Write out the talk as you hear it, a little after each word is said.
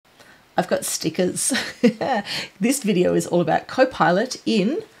I've got stickers. This video is all about Copilot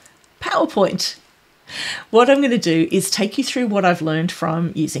in PowerPoint. What I'm going to do is take you through what I've learned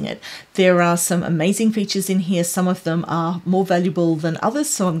from using it. There are some amazing features in here. Some of them are more valuable than others,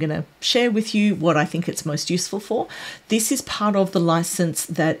 so I'm going to share with you what I think it's most useful for. This is part of the license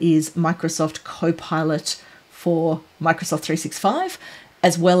that is Microsoft Copilot for Microsoft 365,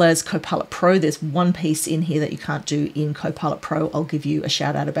 as well as Copilot Pro. There's one piece in here that you can't do in Copilot Pro. I'll give you a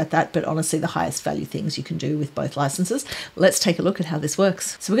shout out about that, but honestly, the highest value things you can do with both licenses. Let's take a look at how this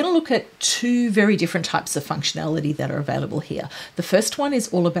works. So we're going to look at two very different types of functionality that are available here. The first one is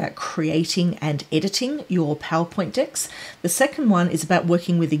all about creating and editing your PowerPoint decks. The second one is about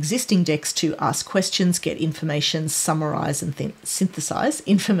working with existing decks to ask questions, get information, summarize and synthesize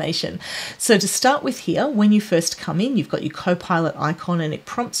information. So to start with here, when you first come in, you've got your Copilot icon and it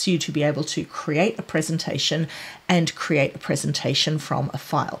prompts you to be able to create a presentation and create a presentation from a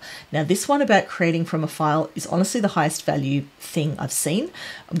file. Now, this one about creating from a file is honestly the highest value thing I've seen.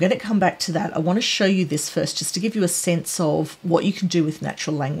 I'm going to come back to that. I want to show you this first just to give you a sense of what you can do with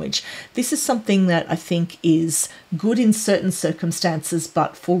natural language. This is something that I think is good in certain circumstances,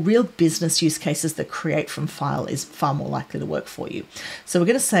 but for real business use cases, the create from file is far more likely to work for you. So we're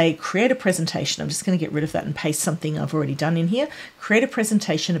going to say create a presentation. I'm just going to get rid of that and paste something I've already done in here. Create a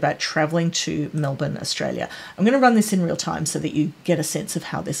presentation about traveling to Melbourne, Australia. I'm going to run this in real time so that you get a sense of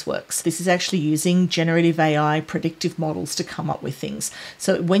how this works. This is actually using generative AI predictive models to come up with things.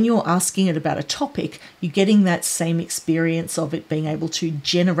 So when you're asking it about a topic, you're getting that same experience of it being able to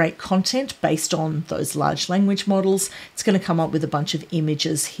generate content based on those large language models. It's going to come up with a bunch of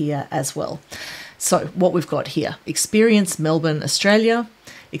images here as well. So what we've got here, experience Melbourne, Australia.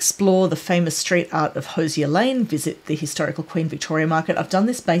 Explore the famous street art of Hosier Lane, visit the historical Queen Victoria Market. I've done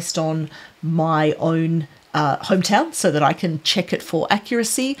this based on my own hometown so that I can check it for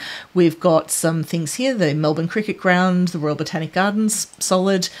accuracy. We've got some things here, the Melbourne Cricket Ground, the Royal Botanic Gardens,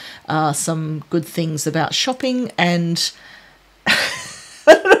 solid, some good things about shopping, and I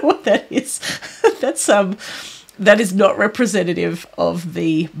don't know what that is. That is not representative of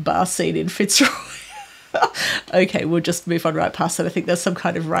the bar scene in Fitzroy. Okay, we'll just move on right past that. I think there's some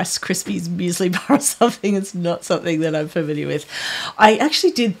kind of Rice Krispies muesli bar or something. It's not something that I'm familiar with. I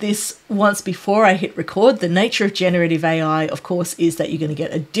actually did this once before I hit record. The nature of generative AI, of course, is that you're going to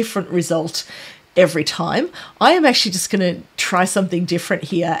get a different result every time. I am actually just going to try something different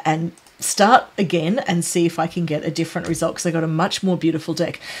here and start again and see if I can get a different result, because I got a much more beautiful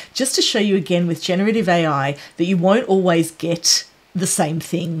deck. Just to show you again with generative AI that you won't always get the same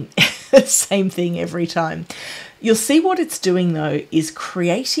thing every time. You'll see what it's doing though is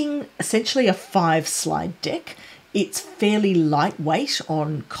creating essentially a 5-slide deck. It's fairly lightweight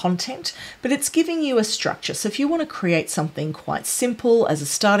on content, but it's giving you a structure. So if you want to create something quite simple as a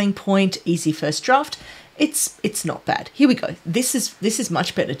starting point, easy first draft, it's not bad. Here we go. This is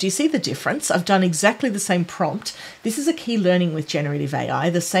much better. Do you see the difference? I've done exactly the same prompt. This is a key learning with generative AI.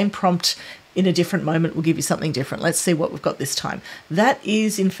 The same prompt in a different moment will give you something different. Let's see what we've got this time. That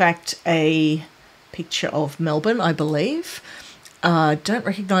is, in fact, a picture of Melbourne, I believe. Don't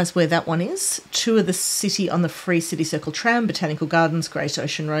recognise where that one is. Tour the city on the free City Circle tram, Botanical Gardens, Great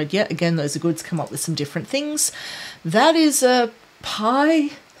Ocean Road. Yeah, again, those are good to come up with some different things. That is a pie.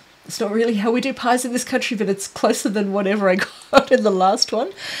 It's not really how we do pies in this country, but it's closer than whatever I got in the last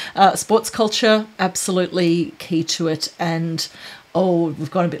one. Sports culture, absolutely key to it. And oh,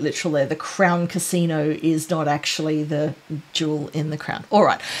 we've gone a bit literal there. The Crown Casino is not actually the jewel in the crown. All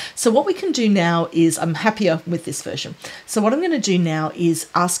right. So what we can do now is, I'm happier with this version. So what I'm going to do now is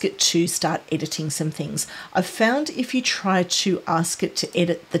ask it to start editing some things. I've found if you try to ask it to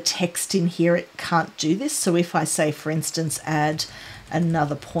edit the text in here, it can't do this. So if I say, for instance, add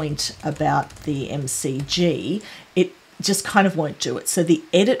another point about the MCG, it just kind of won't do it. So the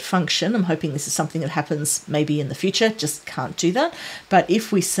edit function, I'm hoping this is something that happens maybe in the future, just can't do that. But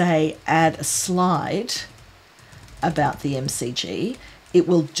if we say add a slide about the MCG, it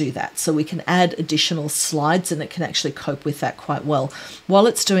will do that. So we can add additional slides and it can actually cope with that quite well. While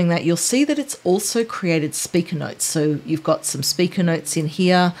it's doing that, you'll see that it's also created speaker notes. So you've got some speaker notes in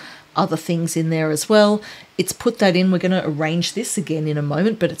here, other things in there as well. It's put that in. We're going to arrange this again in a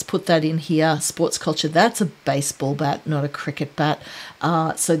moment, but it's put that in here. Sports culture, that's a baseball bat, not a cricket bat.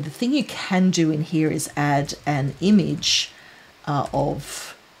 So the thing you can do in here is add an image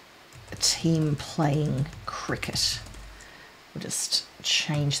of a team playing cricket. We'll just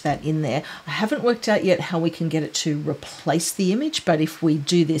change that in there. I haven't worked out yet how we can get it to replace the image, but if we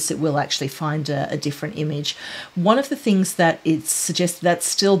do this, it will actually find a different image. One of the things that it suggests, that's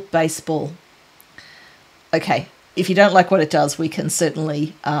still baseball. Okay, If you don't like what it does, we can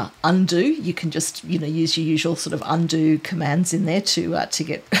certainly undo. You can just, use your usual sort of undo commands in there to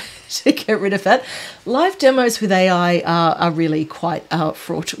get to get rid of that. Live demos with AI are really quite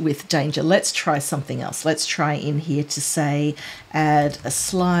fraught with danger. Let's try something else. Let's try in here to say, add a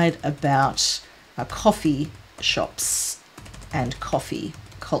slide about coffee shops and coffee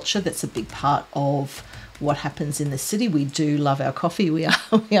culture. That's a big part of what happens in the city. We do love our coffee. We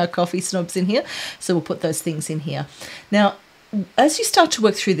are coffee snobs in here. So we'll put those things in here. Now, as you start to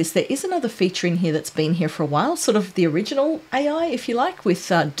work through this, there is another feature in here that's been here for a while, sort of the original AI, if you like,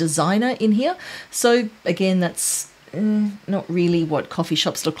 with designer in here. So again, that's not really what coffee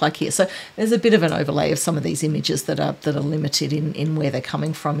shops look like here. So there's a bit of an overlay of some of these images that are limited in where they're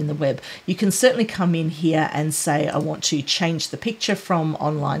coming from in the web. You can certainly come in here and say, I want to change the picture from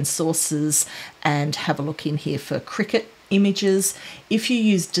online sources and have a look in here for cricket images. If you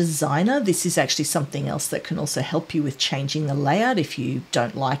use designer, this is actually something else that can also help you with changing the layout if you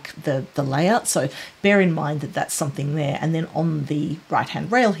don't like the layout. So bear in mind that that's something there. And then on the right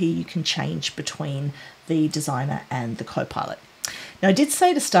hand rail here, you can change between the designer and the Copilot. Now, I did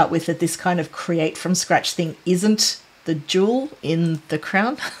say to start with that this kind of create from scratch thing isn't the jewel in the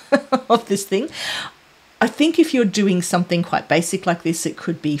crown of this thing. I think if you're doing something quite basic like this, it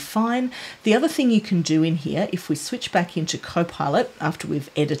could be fine. The other thing you can do in here, if we switch back into Copilot after we've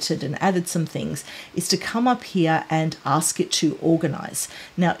edited and added some things, is to come up here and ask it to organize.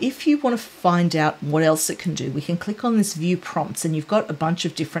 Now, if you want to find out what else it can do, we can click on this view prompts and you've got a bunch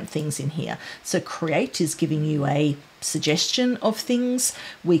of different things in here. So create is giving you a suggestion of things.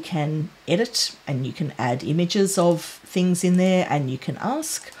 We can edit and you can add images of things in there and you can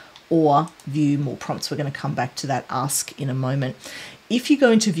ask, or view more prompts. We're going to come back to that ask in a moment. If you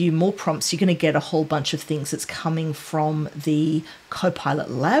go into view more prompts, you're going to get a whole bunch of things that's coming from the Copilot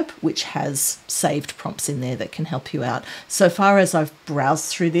Lab, which has saved prompts in there that can help you out. So far as I've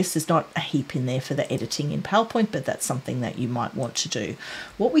browsed through this, there's not a heap in there for the editing in PowerPoint, but that's something that you might want to do.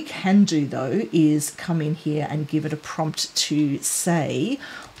 What we can do though is come in here and give it a prompt to say,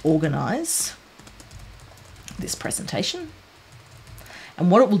 organize this presentation. And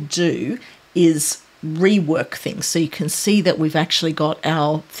what it will do is rework things. So you can see that we've actually got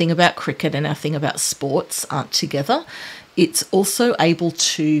our thing about cricket and our thing about sports aren't together. It's also able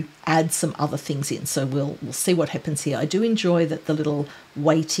to add some other things in. So we'll see what happens here. I do enjoy that the little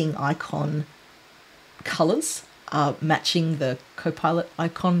weighting icon colors are matching the Copilot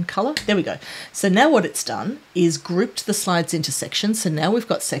icon color. There we go. So now what it's done is grouped the slides into sections. So now we've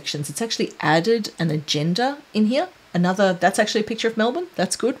got sections. It's actually added an agenda in here. That's actually a picture of Melbourne.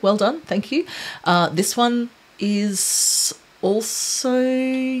 That's good. Well done. Thank you. This one is also,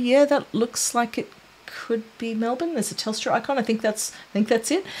 yeah, that looks like it could be Melbourne. There's a Telstra icon. I think that's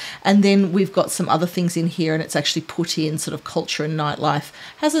it. And then we've got some other things in here and it's actually put in sort of culture and nightlife.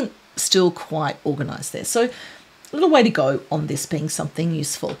 Hasn't still quite organized there. So a little way to go on this being something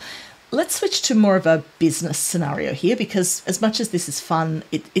useful. Let's switch to more of a business scenario here, because as much as this is fun,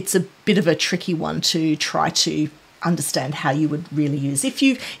 it's a bit of a tricky one to try to understand how you would really use. If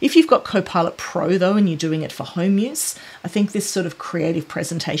you've got Copilot Pro though and you're doing it for home use, I think this sort of creative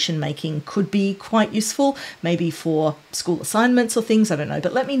presentation making could be quite useful, maybe for school assignments or things, I don't know,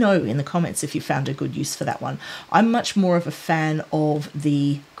 but let me know in the comments if you found a good use for that one. I'm much more of a fan of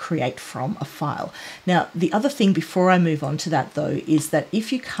the create from a file. Now, the other thing before I move on to that though is that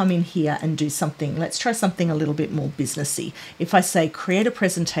if you come in here and do something, let's try something a little bit more businessy. If I say create a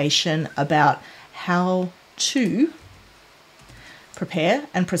presentation about how to prepare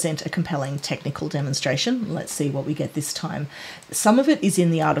and present a compelling technical demonstration. Let's see what we get this time. Some of it is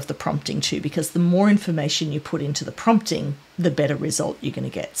in the art of the prompting too, because the more information you put into the prompting, the better result you're going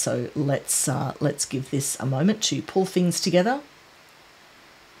to get. So let's give this a moment to pull things together.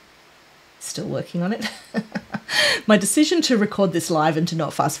 Still working on it. My decision to record this live and to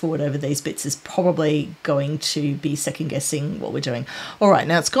not fast forward over these bits is probably going to be second guessing what we're doing. All right,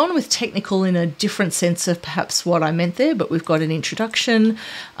 now it's gone with technical in a different sense of perhaps what I meant there, but we've got an introduction,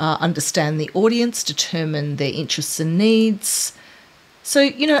 understand the audience, determine their interests and needs. So,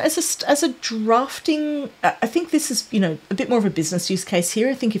 as a drafting, I think this is, a bit more of a business use case here.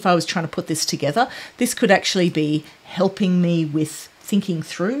 I think if I was trying to put this together, this could actually be helping me with thinking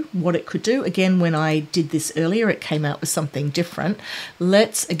through what it could do. Again, when I did this earlier, it came out with something different.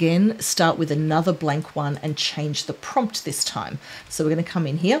 Let's again start with another blank one and change the prompt this time. So we're going to come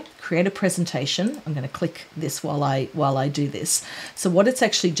in here, create a presentation. I'm going to click this while I do this. So what it's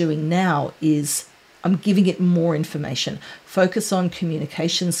actually doing now is I'm giving it more information. Focus on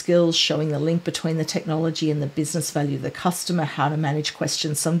communication skills, showing the link between the technology and the business value of the customer, how to manage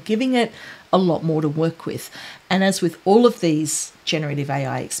questions. So I'm giving it a lot more to work with. And as with all of these generative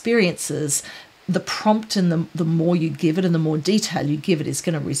AI experiences, the prompt and the more you give it and the more detail you give it is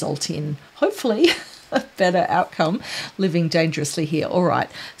going to result in, hopefully, a better outcome. Living dangerously here. All right.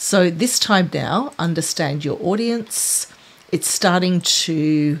 So this time now, understand your audience. It's starting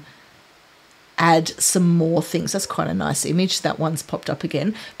to add some more things. That's quite a nice image. That one's popped up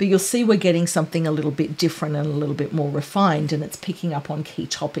again. But you'll see we're getting something a little bit different and a little bit more refined, and it's picking up on key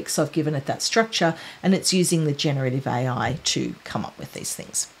topics. So I've given it that structure, and it's using the generative AI to come up with these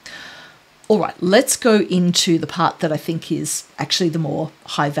things. All right, let's go into the part that I think is actually the more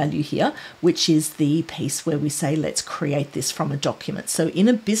high value here, which is the piece where we say, let's create this from a document. So in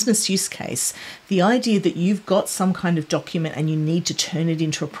a business use case, the idea that you've got some kind of document and you need to turn it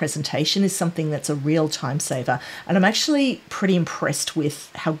into a presentation is something that's a real time saver. And I'm actually pretty impressed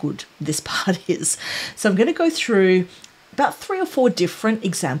with how good this part is. So I'm going to go through about 3 or 4 different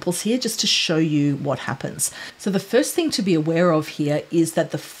examples here just to show you what happens. So the first thing to be aware of here is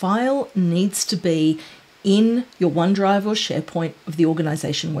that the file needs to be in your OneDrive or SharePoint of the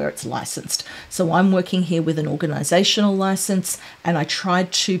organization where it's licensed. So I'm working here with an organizational license, and I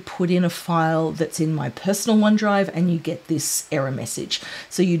tried to put in a file that's in my personal OneDrive, and you get this error message.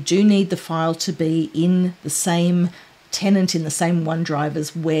 So you do need the file to be in the same tenant, in the same OneDrive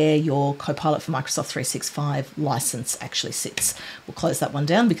as where your Copilot for Microsoft 365 license actually sits. We'll close that one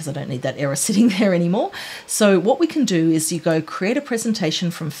down because I don't need that error sitting there anymore. So what we can do is you go create a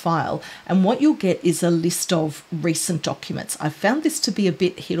presentation from file, and what you'll get is a list of recent documents. I've found this to be a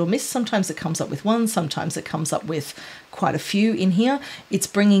bit hit or miss. Sometimes it comes up with one, sometimes it comes up with quite a few in here. It's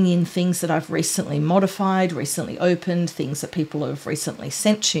bringing in things that I've recently modified, recently opened, things that people have recently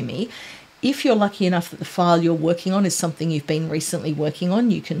sent to me. If you're lucky enough that the file you're working on is something you've been recently working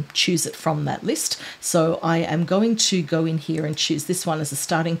on, you can choose it from that list. So I am going to go in here and choose this one as a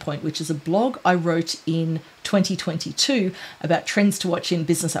starting point, which is a blog I wrote in 2022 about trends to watch in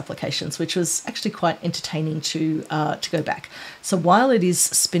business applications, which was actually quite entertaining to go back. So while it is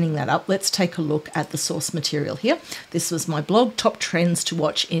spinning that up, let's take a look at the source material here. This was my blog, Top Trends to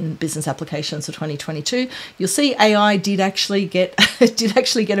Watch in Business Applications for 2022. You'll see AI did actually get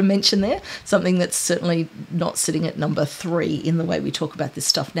a mention there, something that's certainly not sitting at number 3 in the way we talk about this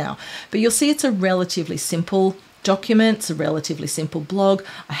stuff now. But you'll see it's a relatively simple document, it's a relatively simple blog.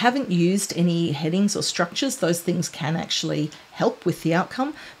 I haven't used any headings or structures. Those things can actually help with the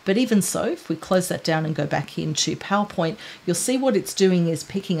outcome. But even so, if we close that down and go back into PowerPoint, you'll see what it's doing is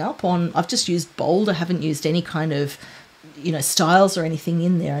picking up on, I've just used bold. I haven't used any kind of, styles or anything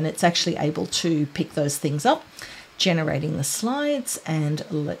in there, and it's actually able to pick those things up. Generating the slides, and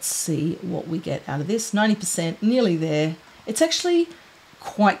let's see what we get out of this. 90%, nearly there. It's actually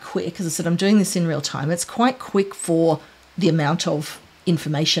quite quick. As I said, I'm doing this in real time. It's quite quick for the amount of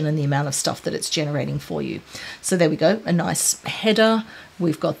information and the amount of stuff that it's generating for you. So there we go, a nice header.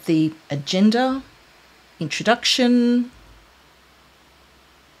 We've got the agenda, introduction,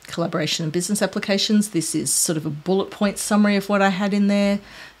 collaboration and business applications. This is sort of a bullet point summary of what I had in there.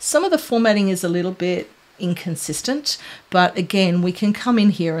 Some of the formatting is a little bit inconsistent, but again, we can come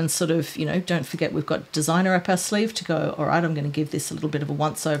in here and sort of, don't forget we've got designer up our sleeve to go, all right, I'm going to give this a little bit of a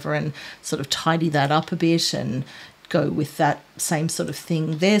once over and sort of tidy that up a bit and go with that same sort of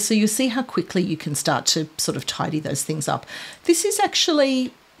thing there. So you see how quickly you can start to sort of tidy those things up. This is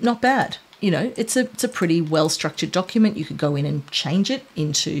actually not bad. It's a pretty well-structured document. You could go in and change it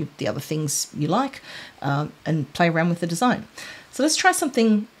into the other things you like and play around with the design. So let's try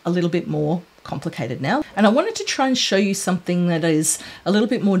something a little bit more complicated now. And I wanted to try and show you something that is a little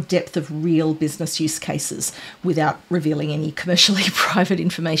bit more depth of real business use cases without revealing any commercially private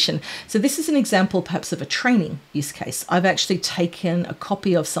information. So this is an example perhaps of a training use case. I've actually taken a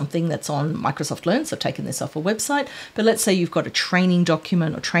copy of something that's on Microsoft Learn. So I've taken this off a website, but let's say you've got a training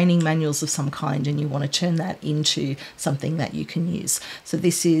document or training manuals of some kind and you want to turn that into something that you can use. So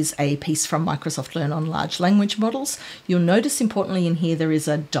this is a piece from Microsoft Learn on large language models. You'll notice importantly in here there is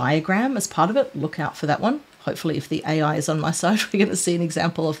a diagram as part of it. Look out for that one. Hopefully if the AI is on my side, we're going to see an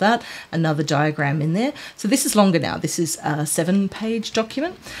example of that. Another diagram in there. So this is longer now. This is a 7-page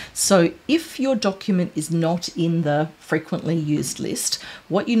document. So if your document is not in the frequently used list,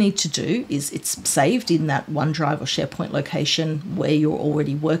 what you need to do is it's saved in that OneDrive or SharePoint location where you're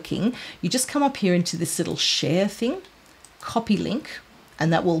already working. You just come up here into this little share thing, copy link,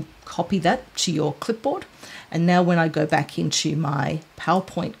 and that will copy that to your clipboard. And now when I go back into my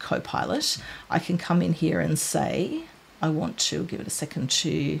PowerPoint Copilot, I can come in here and say, I want to give it a second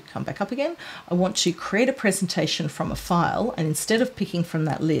to come back up again. I want to create a presentation from a file, and instead of picking from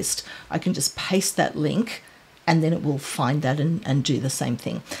that list, I can just paste that link and then it will find that and do the same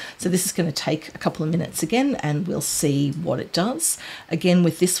thing. So this is going to take a couple of minutes again, and we'll see what it does. Again,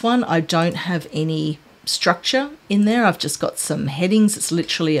 with this one, I don't have any structure in there. I've just got some headings. It's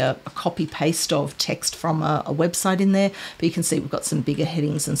literally a copy paste of text from a website in there, but you can see we've got some bigger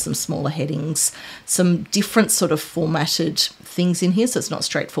headings and some smaller headings, some different sort of formatted things in here, so it's not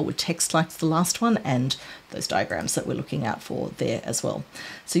straightforward text like the last one, and those diagrams that we're looking out for there as well.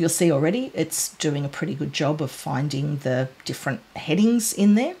 So you'll see already it's doing a pretty good job of finding the different headings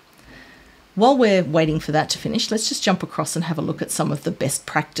in there. While we're waiting for that to finish, let's just jump across and have a look at some of the best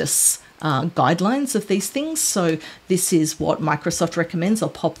practice guidelines of these things. So this is what Microsoft recommends. I'll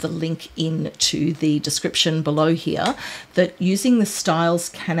pop the link into the description below here, that using the styles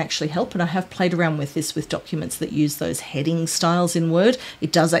can actually help. And I have played around with this with documents that use those heading styles in Word.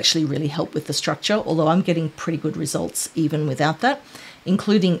 It does actually really help with the structure, although I'm getting pretty good results even without that,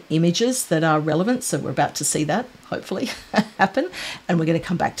 including images that are relevant. So we're about to see that hopefully happen. And we're going to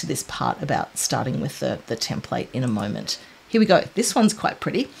come back to this part about starting with the template in a moment. Here we go. This one's quite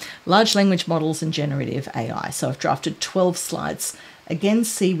pretty. Large language models and generative AI. So I've drafted 12 slides. Again,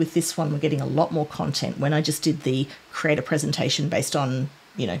 see with this one, we're getting a lot more content. When I just did the create a presentation based on,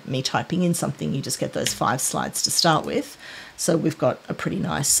 me typing in something, you just get those 5 slides to start with. So we've got a pretty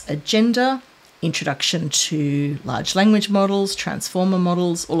nice agenda, introduction to large language models, transformer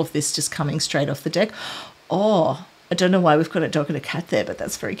models, all of this just coming straight off the deck. Oh, I don't know why we've got a dog and a cat there, but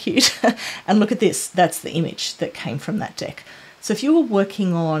that's very cute. And look at this. That's the image that came from that deck. So if you were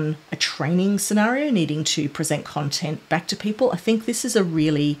working on a training scenario, needing to present content back to people, I think this is a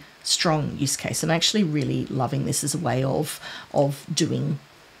really strong use case. I'm actually really loving this as a way of doing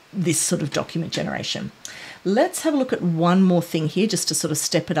this sort of document generation. Let's have a look at one more thing here just to sort of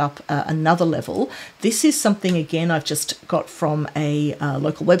step it up another level. This is something, again, I've just got from a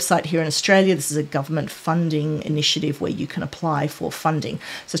local website here in Australia. This is a government funding initiative where you can apply for funding.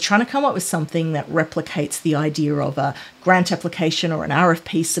 So trying to come up with something that replicates the idea of a grant application or an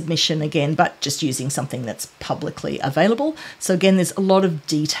RFP submission again, but just using something that's publicly available. So again, there's a lot of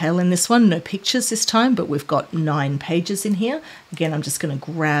detail in this one. No pictures this time, but we've got 9 pages in here. Again, I'm just going to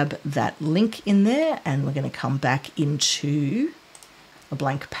grab that link in there, and we're going to come back into a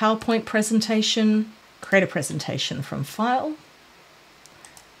blank PowerPoint presentation, create a presentation from file,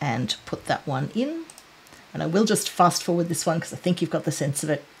 and put that one in. And I will just fast forward this one because I think you've got the sense of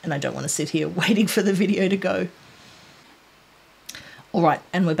it, and I don't want to sit here waiting for the video to go. All right,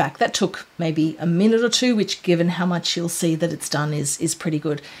 and we're back. That took maybe a minute or two, which given how much you'll see that it's done is pretty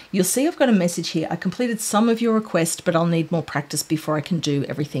good. You'll see I've got a message here. I completed some of your request, but I'll need more practice before I can do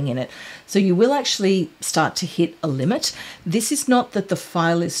everything in it. So you will actually start to hit a limit. This is not that the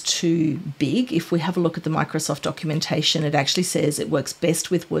file is too big. If we have a look at the Microsoft documentation, it actually says it works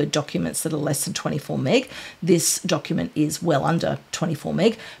best with Word documents that are less than 24 meg. This document is well under 24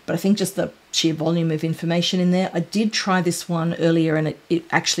 meg, but I think just the sheer volume of information in there. I did try this one earlier and it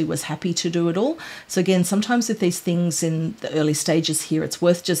actually was happy to do it all. So again, sometimes with these things in the early stages here, it's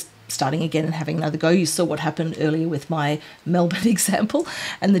worth just starting again and having another go. You saw what happened earlier with my Melbourne example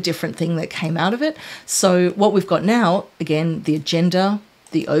and the different thing that came out of it. So what we've got now, again, the agenda,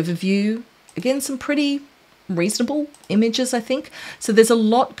 the overview, again, some pretty reasonable images, I think. So there's a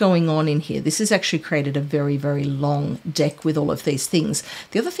lot going on in here. This has actually created a very, very long deck with all of these things.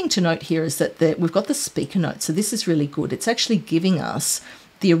 The other thing to note here is that we've got the speaker notes. So this is really good. It's actually giving us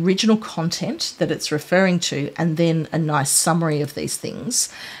the original content that it's referring to and then a nice summary of these things.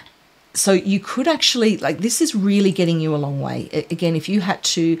 So you could actually, this is really getting you a long way. Again, if you had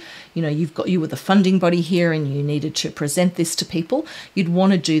to, you were the funding body here and you needed to present this to people, you'd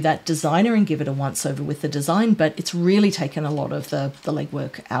want to do that designer and give it a once over with the design, but it's really taken a lot of the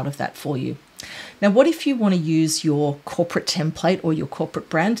legwork out of that for you. Now, what if you want to use your corporate template or your corporate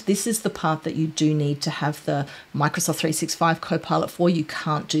brand? This is the part that you do need to have the Microsoft 365 Copilot for. You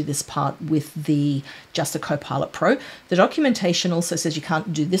can't do this part with just a Copilot Pro. The documentation also says you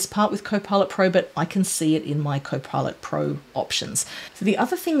can't do this part with Copilot Pro, but I can see it in my Copilot Pro options. So the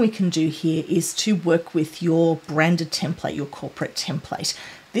other thing we can do here is to work with your branded template, your corporate template.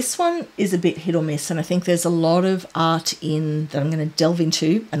 This one is a bit hit or miss, and I think there's a lot of art in that I'm going to delve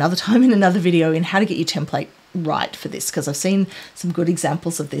into another time in another video in how to get your template right for this, because I've seen some good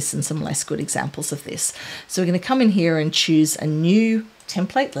examples of this and some less good examples of this. So we're going to come in here and choose a new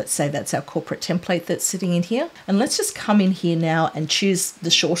template. Let's say that's our corporate template that's sitting in here. And let's just come in here now and choose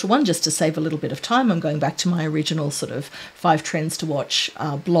the shorter one just to save a little bit of time. I'm going back to my original sort of 5 trends to watch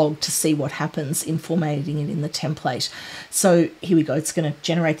blog to see what happens in formatting it in the template. So here we go. It's going to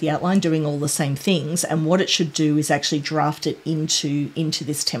generate the outline doing all the same things. And what it should do is actually draft it into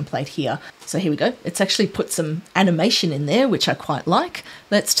this template here. So here we go. It's actually put some animation in there, which I quite like.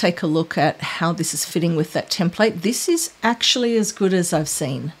 Let's take a look at how this is fitting with that template. This is actually as good as I've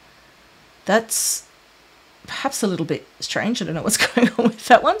seen. That's perhaps a little bit strange. I don't know what's going on with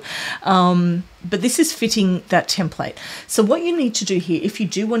that one. But this is fitting that template. So what you need to do here, if you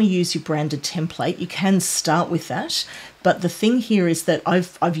do want to use your branded template, you can start with that. But the thing here is that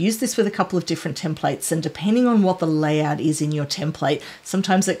I've used this with a couple of different templates, and depending on what the layout is in your template,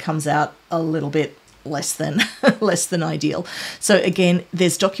 sometimes it comes out a little bit less than ideal. So again,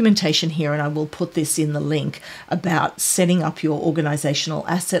 there's documentation here, and I will put this in the link about setting up your organizational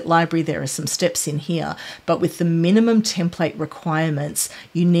asset library. There are some steps in here, but with the minimum template requirements,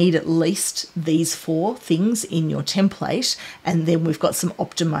 you need at least these 4 things in your template, and then we've got some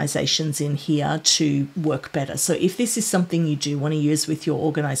optimizations in here to work better. So if this is something you do want to use with your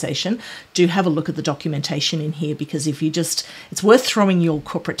organization, do have a look at the documentation in here, because if you just, it's worth throwing your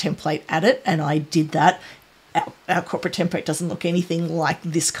corporate template at it, and I did that. Our corporate template doesn't look anything like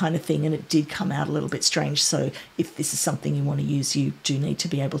this kind of thing, and it did come out a little bit strange. So if this is something you want to use, you do need to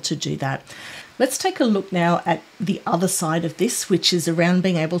be able to do that. Let's take a look now at the other side of this, which is around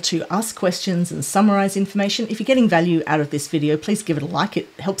being able to ask questions and summarize information. If you're getting value out of this video, please give it a like. It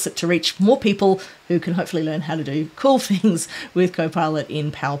helps it to reach more people who can hopefully learn how to do cool things with Copilot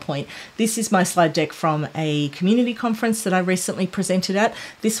in PowerPoint. This is my slide deck from a community conference that I recently presented at.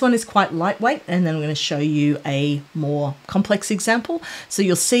 This one is quite lightweight, and then I'm going to show you a more complex example. So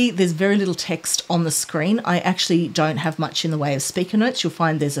you'll see there's very little text on the screen. I actually don't have much in the way of speaker notes. You'll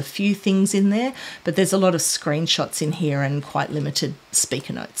find there's a few things in there, but there's a lot of screenshots in here and quite limited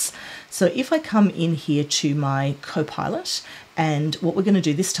speaker notes. So if I come in here to my Copilot, and what we're going to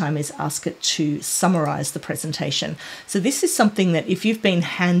do this time is ask it to summarize the presentation. So this is something that if you've been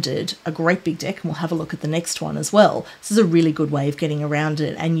handed a great big deck, and we'll have a look at the next one as well, this is a really good way of getting around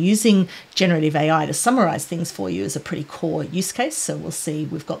it, and using generative AI to summarize things for you is a pretty core use case. So we'll see,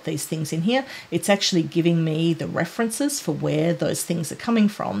 we've got these things in here. It's actually giving me the references for where those things are coming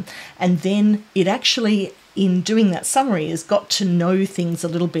from, and then it actually, in doing that summary, has got to know things a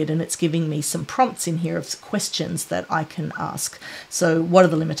little bit, and it's giving me some prompts in here of questions that I can ask. So what are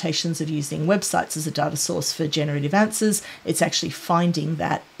the limitations of using websites as a data source for generative answers? It's actually finding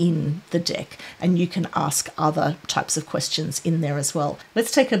that in the deck, and you can ask other types of questions in there as well.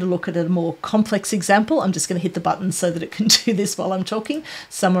 Let's take a look at a more complex example. I'm just going to hit the button so that it can do this while I'm talking.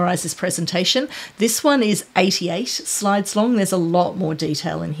 Summarize this presentation. This one is 88 slides long. There's a lot more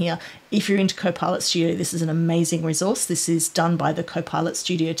detail in here. If you're into Copilot Studio, this is an amazing resource. This is done by the Copilot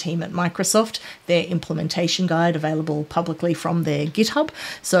Studio team at Microsoft. Their implementation guide available publicly from their GitHub.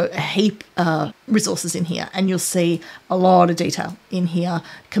 So a heap resources in here, and you'll see a lot of detail in here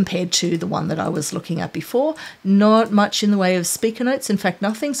compared to the one that I was looking at before. Not much in the way of speaker notes, in fact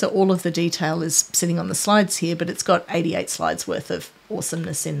nothing. So all of the detail is sitting on the slides here, but it's got 88 slides worth of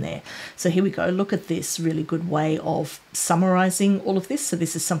awesomeness in there. So here we go. Look at this really good way of summarizing all of this. So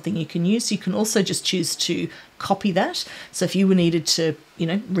this is something you can use. You can also just choose to copy that. So if you needed to,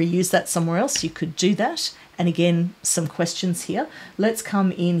 reuse that somewhere else, you could do that. And again, some questions here. Let's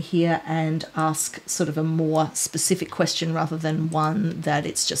come in here and ask sort of a more specific question rather than one that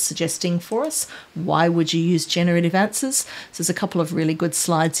it's just suggesting for us. Why would you use generative answers? So there's a couple of really good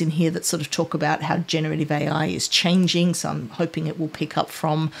slides in here that sort of talk about how generative AI is changing. So I'm hoping it will pick up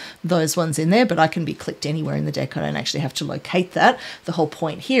from those ones in there, but I can be clicked anywhere in the deck. I don't actually have to locate that. The whole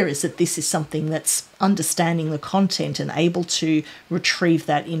point here is that this is something that's understanding the content and able to retrieve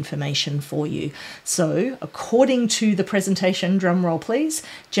that information for you. So according to the presentation, drum roll please,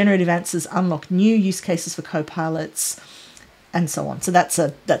 generative answers unlock new use cases for copilots, and so on. So that's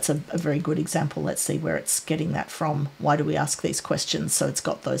a very good example. Let's see where it's getting that from. Why do we ask these questions? So it's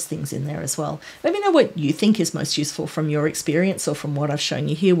got those things in there as well. Let me know what you think is most useful from your experience or from what I've shown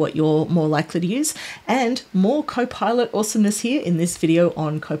you here, what you're more likely to use, and more Copilot awesomeness here in this video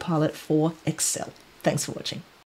on Copilot for Excel. Thanks for watching.